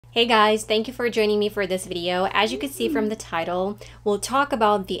Hey guys, thank you for joining me for this video. As you can see from the title, we'll talk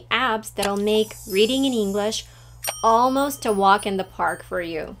about the apps that'll make reading in English almost a walk in the park for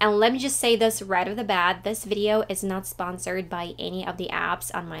you. And let me just say this right off the bat, this video is not sponsored by any of the apps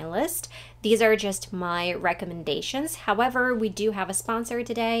on my list. These are just my recommendations. However, we do have a sponsor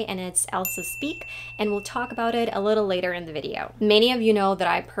today and it's Elsa Speak, and we'll talk about it a little later in the video. Many of you know that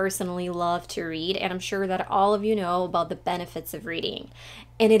I personally love to read, and I'm sure that all of you know about the benefits of reading.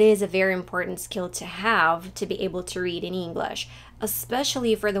 And it is a very important skill to have to be able to read in English,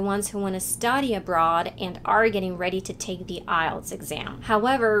 especially for the ones who want to study abroad and are getting ready to take the IELTS exam.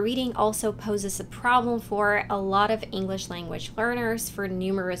 However, reading also poses a problem for a lot of English language learners for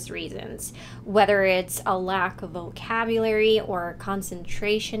numerous reasons, whether it's a lack of vocabulary or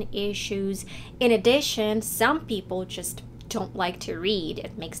concentration issues. In addition, some people just don't like to read.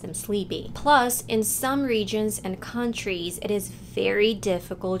 It makes them sleepy. Plus, in some regions and countries, it is very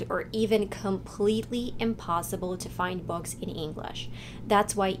difficult or even completely impossible to find books in English.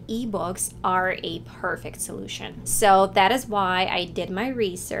 That's why ebooks are a perfect solution. So that is why I did my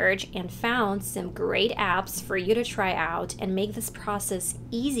research and found some great apps for you to try out and make this process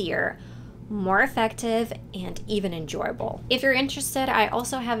easier, more effective, and even enjoyable. If you're interested, I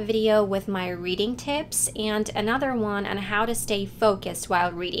also have a video with my reading tips and another one on how to stay focused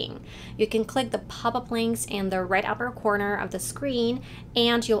while reading. You can click the pop-up links in the right upper corner of the screen,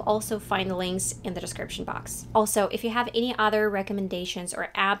 and you'll also find the links in the description box. Also, if you have any other recommendations or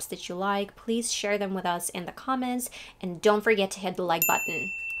apps that you like, please share them with us in the comments, and don't forget to hit the like button.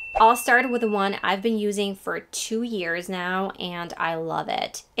 I'll start with the one I've been using for 2 years now, and I love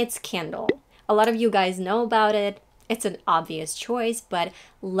it. It's Kindle. A lot of you guys know about it. It's an obvious choice, but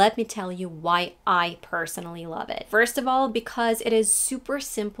let me tell you why I personally love it. First of all, because it is super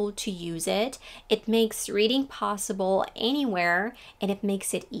simple to use it. It makes reading possible anywhere, and it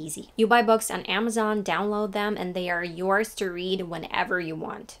makes it easy. You buy books on Amazon, download them, and they are yours to read whenever you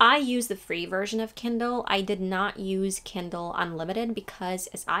want. I use the free version of Kindle. I did not use Kindle Unlimited because,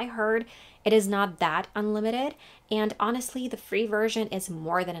 as I heard, it is not that unlimited, and honestly, the free version is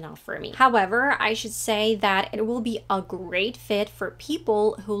more than enough for me. However, I should say that it will be a great fit for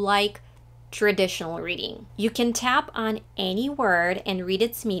people who like traditional reading. You can tap on any word and read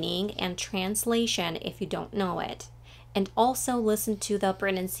its meaning and translation if you don't know it, and also listen to the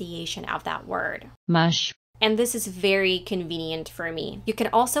pronunciation of that word. Mush. And this is very convenient for me. You can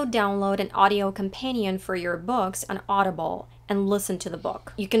also download an audio companion for your books on Audible and listen to the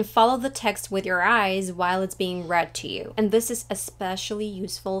book. You can follow the text with your eyes while it's being read to you. And this is especially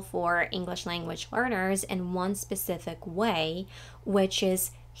useful for English language learners in one specific way, which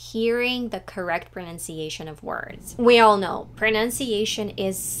is hearing the correct pronunciation of words. We all know pronunciation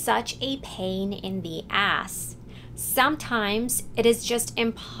is such a pain in the ass. Sometimes it is just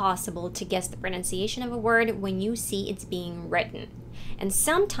impossible to guess the pronunciation of a word when you see it's being written. And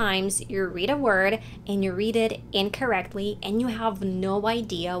sometimes you read a word and you read it incorrectly and you have no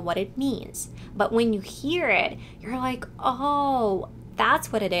idea what it means. But when you hear it, you're like, oh,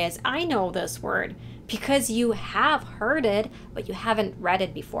 that's what it is. I know this word. Because you have heard it, but you haven't read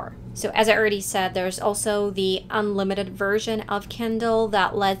it before. So as I already said, there's also the unlimited version of Kindle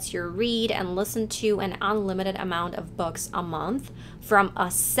that lets you read and listen to an unlimited amount of books a month from a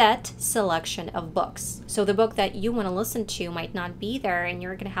set selection of books. So the book that you want to listen to might not be there, and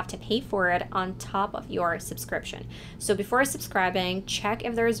you're going to have to pay for it on top of your subscription. So before subscribing, check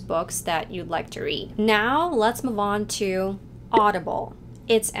if there's books that you'd like to read. Now let's move on to Audible.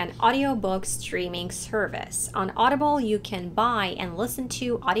 It's an audiobook streaming service. On Audible, you can buy and listen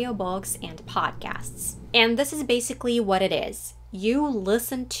to audiobooks and podcasts. And this is basically what it is. You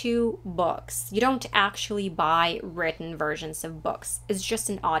listen to books. You don't actually buy written versions of books. It's just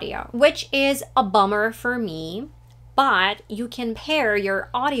an audio, which is a bummer for me. But you can pair your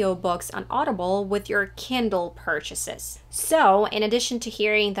audiobooks on Audible with your Kindle purchases. So, in addition to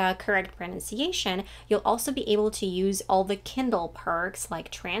hearing the correct pronunciation, you'll also be able to use all the Kindle perks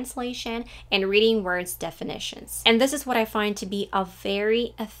like translation and reading words definitions. And this is what I find to be a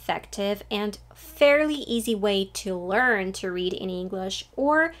very effective and fairly easy way to learn to read in English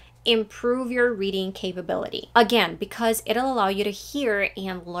or improve your reading capability. Again, because it'll allow you to hear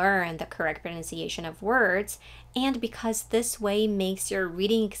and learn the correct pronunciation of words, and because this way makes your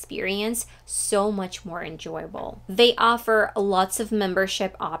reading experience so much more enjoyable. They offer lots of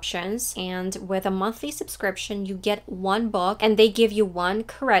membership options, and with a monthly subscription, you get one book and they give you 1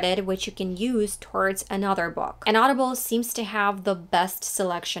 credit which you can use towards another book. And Audible seems to have the best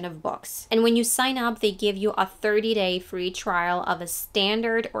selection of books. And when you sign up, they give you a 30-day free trial of a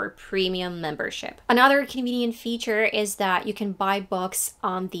standard or your premium membership. Another convenient feature is that you can buy books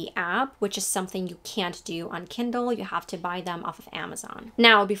on the app, which is something you can't do on Kindle. You have to buy them off of Amazon.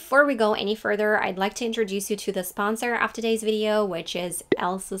 Now, before we go any further, I'd like to introduce you to the sponsor of today's video, which is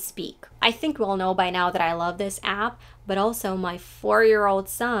Elsa Speak. I think we all know by now that I love this app, but also my 4-year-old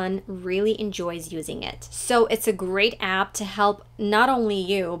son really enjoys using it. So it's a great app to help not only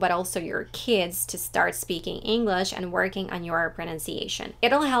you, but also your kids to start speaking English and working on your pronunciation.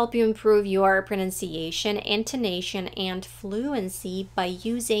 It'll help you improve your pronunciation, intonation, and fluency by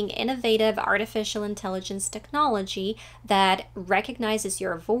using innovative artificial intelligence technology that recognizes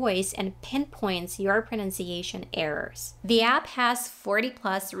your voice and pinpoints your pronunciation errors. The app has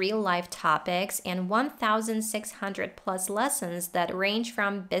 40+ real-life topics and 1,600+ lessons that range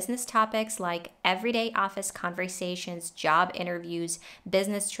from business topics like everyday office conversations, job interviews,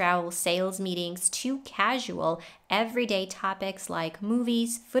 business travel, sales meetings, to casual, everyday topics like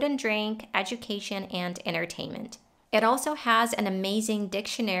movies, food and drink, education, and entertainment. It also has an amazing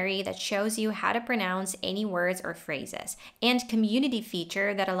dictionary that shows you how to pronounce any words or phrases, and community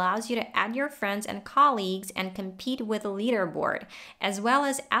feature that allows you to add your friends and colleagues and compete with a leaderboard, as well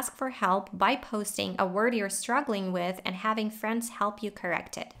as ask for help by posting a word you're struggling with and having friends help you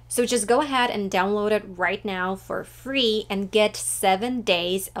correct it. So just go ahead and download it right now for free and get 7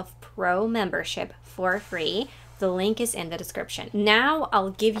 days of pro membership for free. The link is in the description. Now I'll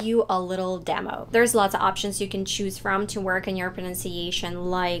give you a little demo. There's lots of options you can choose from to work on your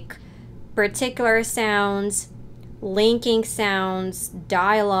pronunciation, like particular sounds, linking sounds,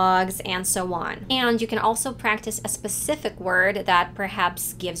 dialogues, and so on. And you can also practice a specific word that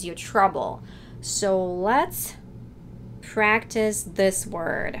perhaps gives you trouble. So let's practice this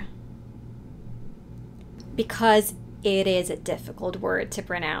word, because it is a difficult word to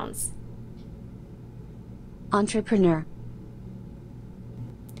pronounce. Entrepreneur.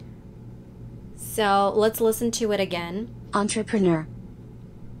 So let's listen to it again. Entrepreneur.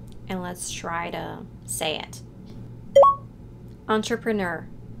 And let's try to say it. Entrepreneur.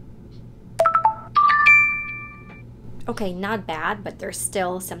 Okay, not bad, but there's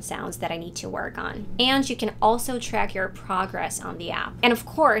still some sounds that I need to work on. And you can also track your progress on the app. And of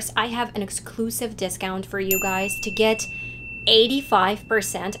course, I have an exclusive discount for you guys to get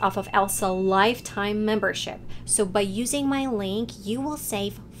 85% off of Elsa lifetime membership. So by using my link, you will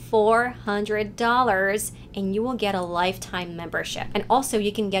save $400 and you will get a lifetime membership. And also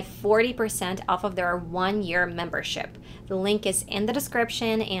you can get 40% off of their 1-year membership. The link is in the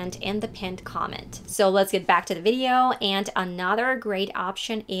description and in the pinned comment. So let's get back to the video. And another great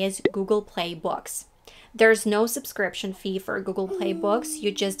option is Google Play Books. There's no subscription fee for Google Play Books.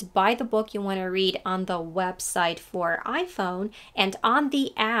 You just buy the book you want to read on the website for iPhone and on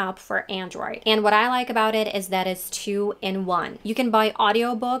the app for Android. And what I like about it is that it's 2-in-1. You can buy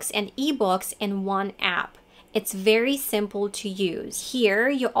audiobooks and ebooks in one app. It's very simple to use. Here,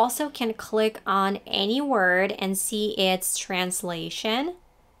 you also can click on any word and see its translation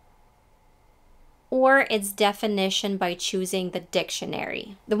or its definition by choosing the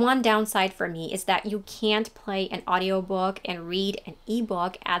dictionary. The one downside for me is that you can't play an audiobook and read an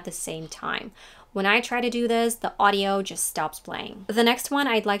ebook at the same time. When I try to do this, the audio just stops playing. The next one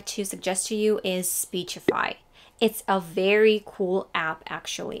I'd like to suggest to you is Speechify. It's a very cool app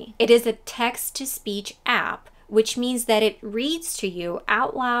actually. It is a text-to-speech app, which means that it reads to you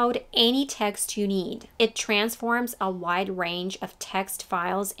out loud any text you need. It transforms a wide range of text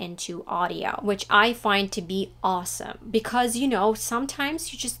files into audio, which I find to be awesome because, you know,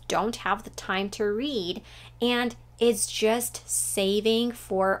 sometimes you just don't have the time to read, and it's just saving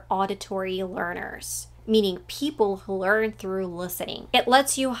for auditory learners, meaning people who learn through listening. It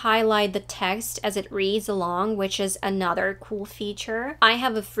lets you highlight the text as it reads along, which is another cool feature. I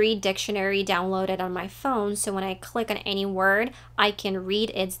have a free dictionary downloaded on my phone, so when I click on any word, I can read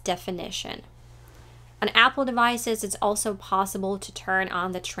its definition. On Apple devices, it's also possible to turn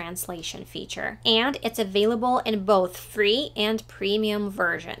on the translation feature, and it's available in both free and premium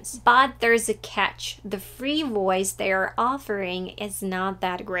versions. But there's a catch. The free voice they are offering is not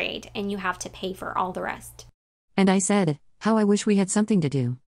that great, and you have to pay for all the rest. And I said, how I wish we had something to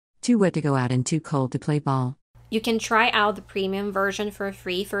do. Too wet to go out and too cold to play ball. You can try out the premium version for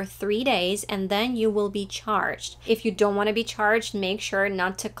free for 3 days and then you will be charged. If you don't want to be charged, make sure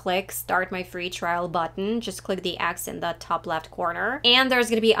not to click start my free trial button. Just click the X in the top left corner. And there's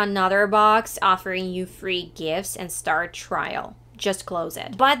going to be another box offering you free gifts and start trial. Just close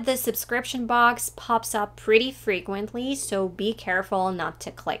it. But the subscription box pops up pretty frequently, so be careful not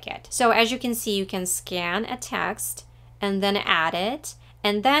to click it. So as you can see, you can scan a text and then add it,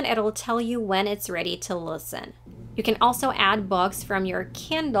 and then it'll tell you when it's ready to listen. You can also add books from your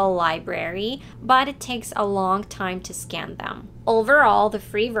Kindle library, but it takes a long time to scan them. Overall, the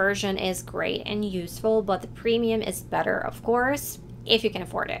free version is great and useful, but the premium is better, of course, if you can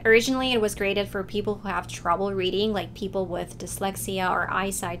afford it. Originally, it was created for people who have trouble reading, like people with dyslexia or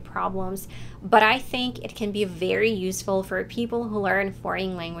eyesight problems, but I think it can be very useful for people who learn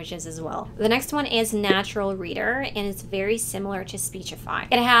foreign languages as well. The next one is Natural Reader, and it's very similar to Speechify.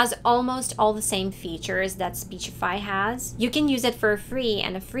 It has almost all the same features that Speechify has. You can use it for free,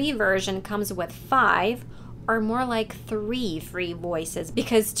 and the free version comes with 5, or more like 3 free voices,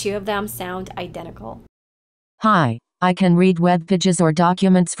 because 2 of them sound identical. Hi, I can read web pages or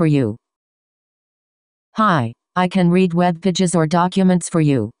documents for you. Hi, I can read web pages or documents for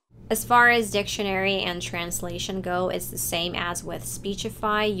you. As far as dictionary and translation go, it's the same as with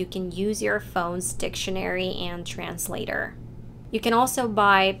Speechify. You can use your phone's dictionary and translator. You can also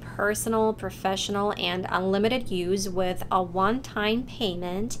buy personal, professional, and unlimited use with a one-time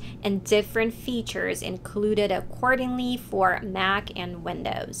payment and different features included accordingly for Mac and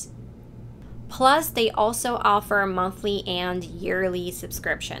Windows. Plus, they also offer monthly and yearly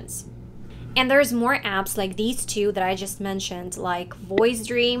subscriptions. And there's more apps like these 2 that I just mentioned, like Voice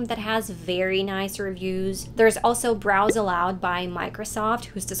Dream that has very nice reviews. There's also Browse Aloud by Microsoft,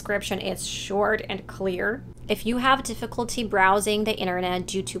 whose description is short and clear. If you have difficulty browsing the internet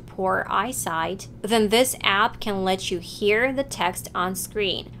due to poor eyesight, then this app can let you hear the text on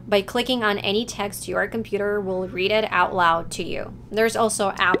screen. By clicking on any text, your computer will read it out loud to you. There's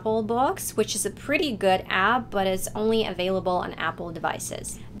also Apple Books, which is a pretty good app, but it's only available on Apple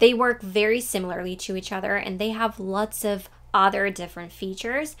devices. They work very similarly to each other, and they have lots of other different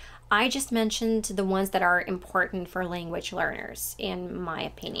features. I just mentioned the ones that are important for language learners, in my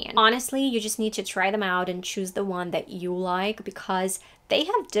opinion. Honestly, you just need to try them out and choose the one that you like, because they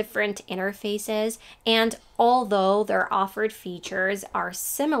have different interfaces, and although their offered features are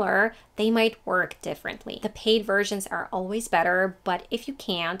similar, they might work differently. The paid versions are always better, but if you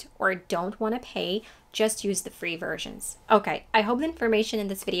can't or don't want to pay, just use the free versions. Okay, I hope the information in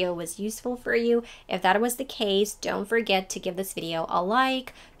this video was useful for you. If that was the case, don't forget to give this video a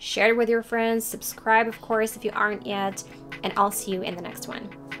like, share it with your friends, subscribe of course if you aren't yet, and I'll see you in the next one.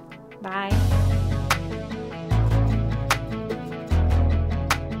 Bye.